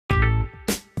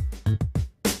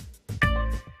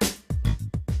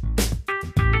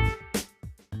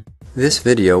This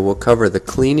video will cover the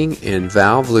cleaning and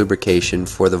valve lubrication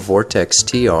for the Vortex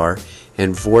TR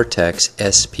and Vortex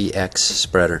SPX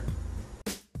spreader.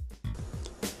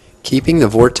 Keeping the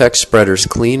Vortex spreaders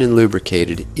clean and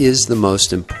lubricated is the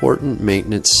most important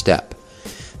maintenance step.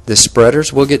 The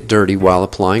spreaders will get dirty while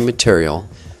applying material.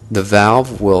 The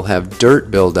valve will have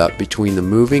dirt buildup between the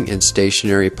moving and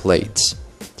stationary plates.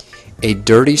 A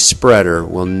dirty spreader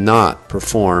will not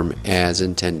perform as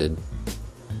intended.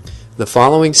 The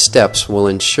following steps will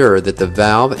ensure that the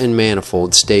valve and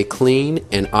manifold stay clean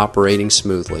and operating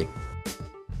smoothly.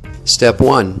 Step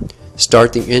 1.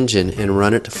 Start the engine and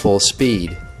run it to full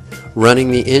speed. Running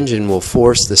the engine will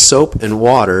force the soap and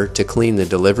water to clean the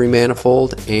delivery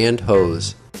manifold and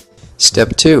hose.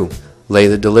 Step 2. Lay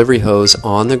the delivery hose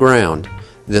on the ground.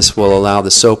 This will allow the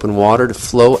soap and water to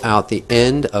flow out the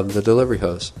end of the delivery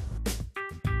hose.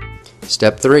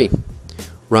 Step 3.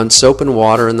 Run soap and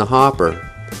water in the hopper.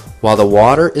 While the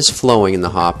water is flowing in the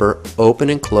hopper, open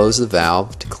and close the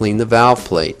valve to clean the valve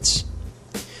plates.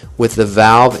 With the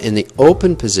valve in the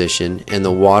open position and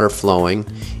the water flowing,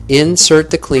 insert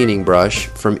the cleaning brush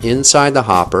from inside the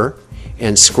hopper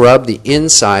and scrub the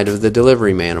inside of the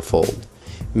delivery manifold,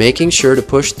 making sure to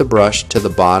push the brush to the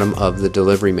bottom of the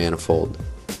delivery manifold.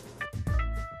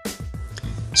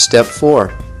 Step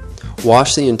 4.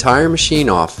 Wash the entire machine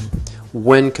off.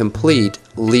 When complete,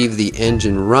 leave the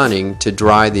engine running to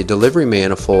dry the delivery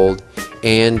manifold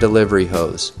and delivery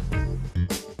hose.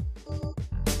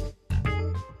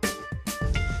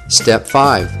 Step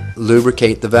 5.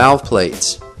 Lubricate the valve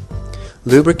plates.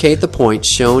 Lubricate the points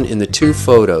shown in the two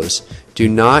photos. Do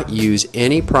not use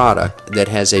any product that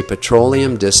has a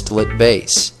petroleum distillate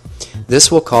base. This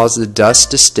will cause the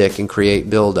dust to stick and create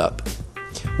buildup.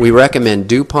 We recommend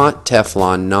DuPont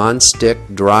Teflon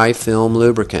non-stick dry film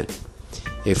lubricant.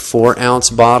 A 4-ounce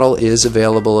bottle is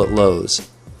available at Lowe's.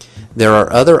 There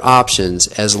are other options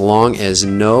as long as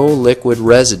no liquid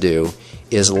residue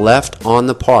is left on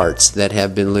the parts that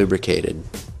have been lubricated.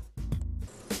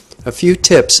 A few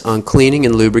tips on cleaning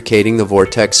and lubricating the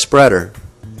Vortex spreader.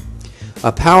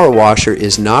 A power washer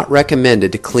is not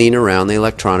recommended to clean around the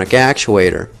electronic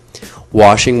actuator.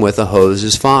 Washing with a hose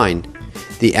is fine.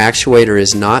 The actuator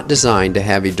is not designed to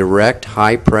have a direct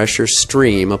high-pressure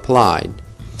stream applied.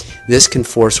 This can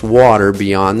force water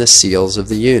beyond the seals of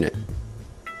the unit.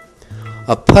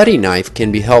 A putty knife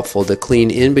can be helpful to clean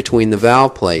in between the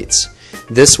valve plates.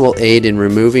 This will aid in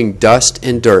removing dust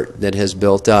and dirt that has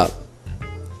built up.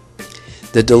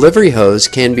 The delivery hose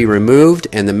can be removed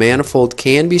and the manifold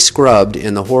can be scrubbed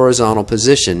in the horizontal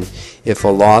position if a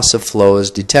loss of flow is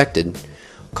detected.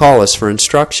 Call us for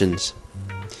instructions.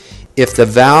 If the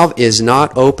valve is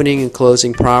not opening and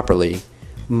closing properly,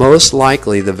 most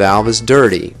likely the valve is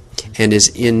dirty and is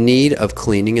in need of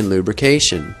cleaning and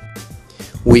lubrication.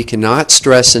 We cannot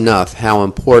stress enough how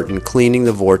important cleaning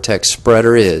the Vortex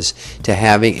spreader is to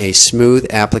having a smooth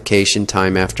application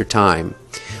time after time.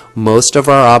 Most of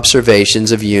our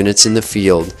observations of units in the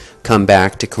field come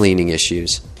back to cleaning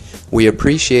issues. We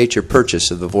appreciate your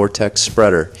purchase of the Vortex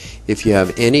spreader. If you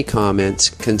have any comments,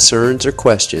 concerns, or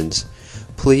questions,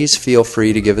 please feel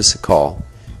free to give us a call,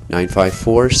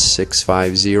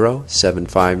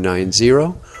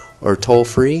 954-650-7590, or toll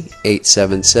free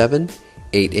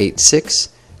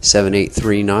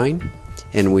 877-886-7839,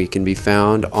 and we can be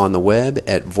found on the web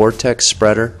at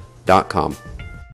vortexspreader.com.